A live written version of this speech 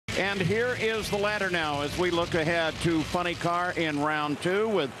And here is the ladder now as we look ahead to Funny Car in round 2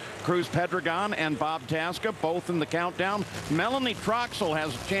 with Cruz Pedregon and Bob Tasca both in the countdown. Melanie Troxel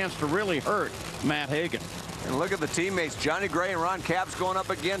has a chance to really hurt Matt Hagan. And look at the teammates. Johnny Gray and Ron Capps going up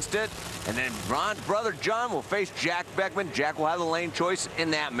against it. And then Ron's brother John will face Jack Beckman. Jack will have the lane choice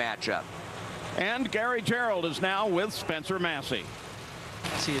in that matchup. And Gary Gerald is now with Spencer Massey.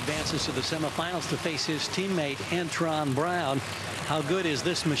 He advances to the semifinals to face his teammate Antron Brown. How good is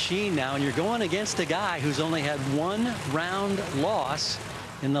this machine now? And you're going against a guy who's only had one round loss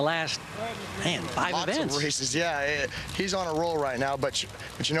in the last, man, 5 Lots events. Of races, yeah. He's on a roll right now, but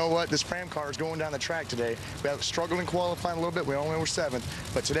you know what? This Pram car is going down the track today. We have struggled in qualifying a little bit. We only were 7th,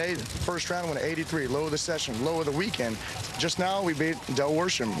 but today, first round went at 83, low of the session, low of the weekend. Just now, we beat Del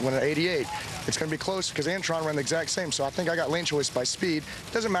Worsham, went at 88. It's going to be close because Antron ran the exact same, so I think I got lane choice by speed.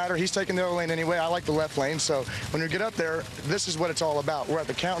 Doesn't matter. He's taking the other lane anyway. I like the left lane, so when we get up there, this is what it's all about. We're at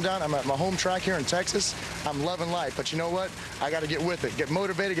the countdown. I'm at my home track here in Texas. I'm loving life, but you know what? I got to get with it, get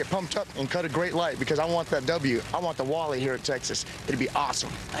motivated, get pumped up, and cut a great light because I want that W. I want the Wally here at Texas. It'd be awesome.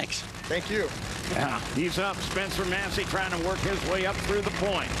 Thanks. Thank you. Yeah, he's up. Spencer Massey trying to work his way up through the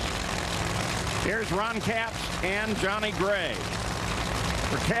points. Here's Ron Capps and Johnny Gray.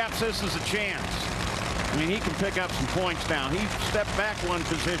 For Capps, this is a chance. I mean, he can pick up some points now. He stepped back one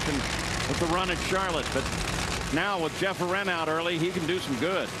position with the run at Charlotte, but now with Jeff Arendt out early, he can do some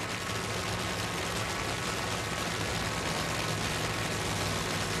good.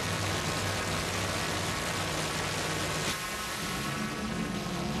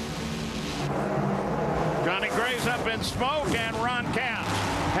 Johnny Gray's up in smoke, and Ron Capps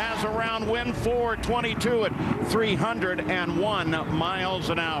has a round win for 22 at 301 miles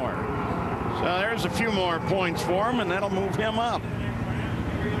an hour. So there's a few more points for him, and that'll move him up.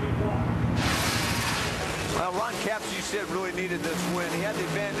 Well, Ron Capps, you said, really needed this win. He had the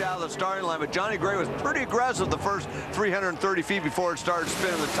advantage out of the starting line, but Johnny Gray was pretty aggressive the first 330 feet before it started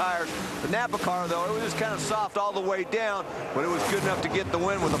spinning the tires. The Napa car, though, it was just kind of soft all the way down, but it was good enough to get the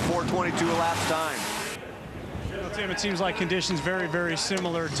win with a 4:22 elapsed time. Tim, it seems like conditions very, very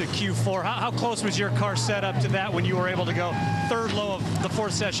similar to Q4. How close was your car set up to that when you were able to go third low of the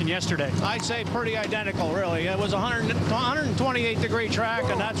 4th session yesterday? I'd say pretty identical, really. It was a 128-degree track,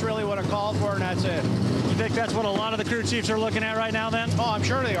 and that's really what it called for, and that's it. You think that's what a lot of the crew chiefs are looking at right now, then? Oh, I'm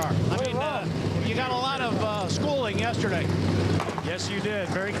sure they are. I mean, you got a lot of schooling yesterday. Yes, you did.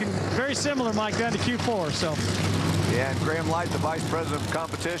 Very similar, Mike, then to Q4. So. Yeah, and Graham Light, the vice president of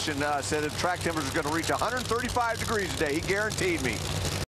competition, said the track temperature is going to reach 135 degrees today. He guaranteed me.